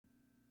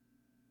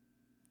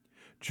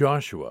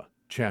Joshua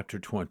chapter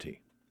 20.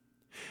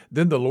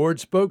 Then the Lord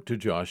spoke to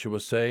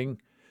Joshua,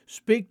 saying,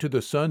 Speak to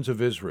the sons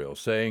of Israel,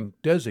 saying,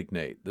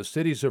 Designate the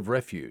cities of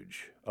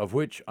refuge, of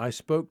which I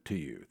spoke to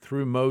you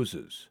through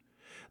Moses,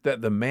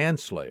 that the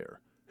manslayer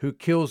who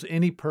kills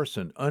any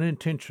person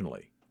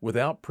unintentionally,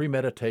 without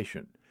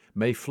premeditation,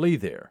 may flee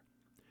there,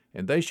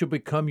 and they shall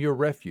become your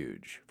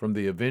refuge from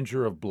the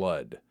avenger of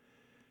blood.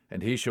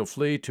 And he shall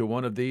flee to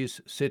one of these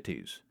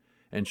cities,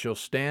 and shall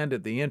stand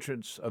at the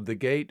entrance of the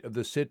gate of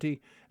the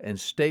city, and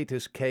state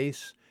his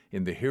case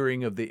in the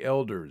hearing of the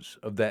elders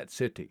of that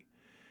city.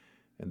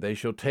 And they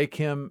shall take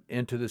him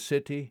into the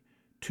city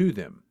to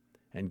them,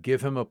 and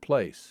give him a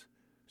place,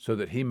 so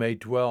that he may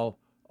dwell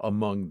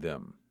among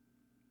them.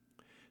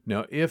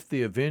 Now if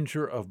the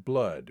avenger of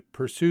blood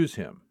pursues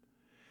him,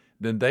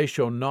 then they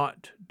shall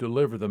not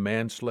deliver the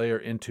manslayer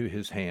into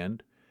his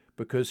hand,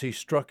 because he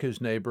struck his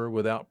neighbor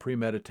without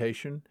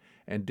premeditation,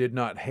 and did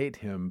not hate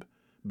him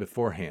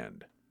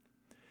beforehand.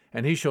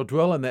 And he shall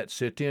dwell in that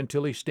city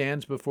until he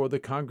stands before the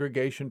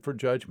congregation for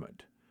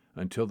judgment,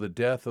 until the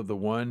death of the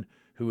one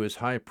who is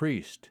high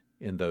priest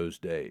in those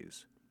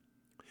days.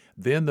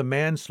 Then the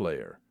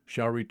manslayer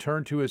shall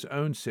return to his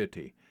own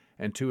city,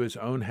 and to his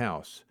own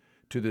house,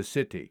 to the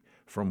city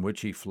from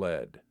which he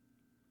fled.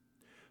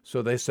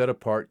 So they set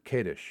apart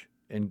Kadesh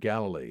in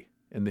Galilee,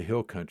 in the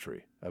hill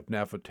country of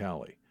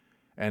Naphtali,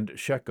 and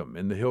Shechem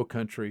in the hill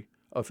country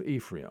of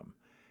Ephraim,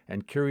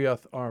 and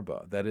Kiriath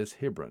Arba, that is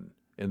Hebron,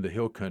 in the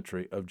hill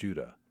country of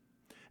Judah.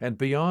 And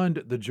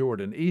beyond the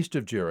Jordan, east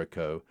of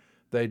Jericho,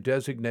 they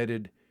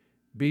designated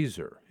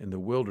Bezer in the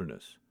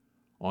wilderness,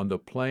 on the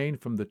plain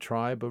from the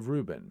tribe of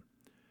Reuben,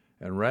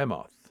 and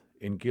Ramoth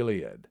in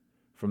Gilead,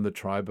 from the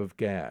tribe of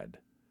Gad,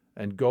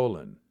 and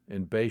Golan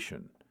in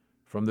Bashan,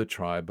 from the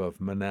tribe of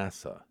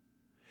Manasseh.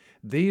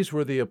 These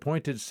were the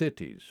appointed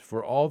cities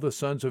for all the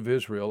sons of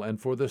Israel,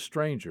 and for the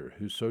stranger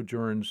who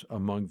sojourns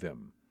among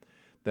them,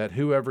 that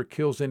whoever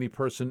kills any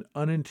person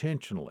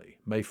unintentionally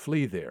may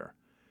flee there,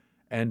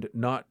 and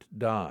not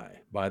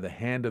die by the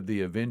hand of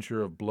the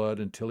avenger of blood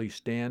until he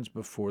stands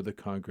before the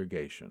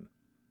congregation.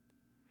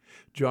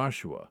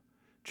 Joshua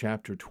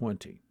chapter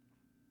 20.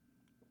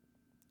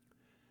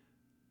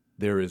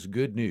 There is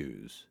good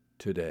news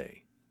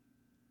today.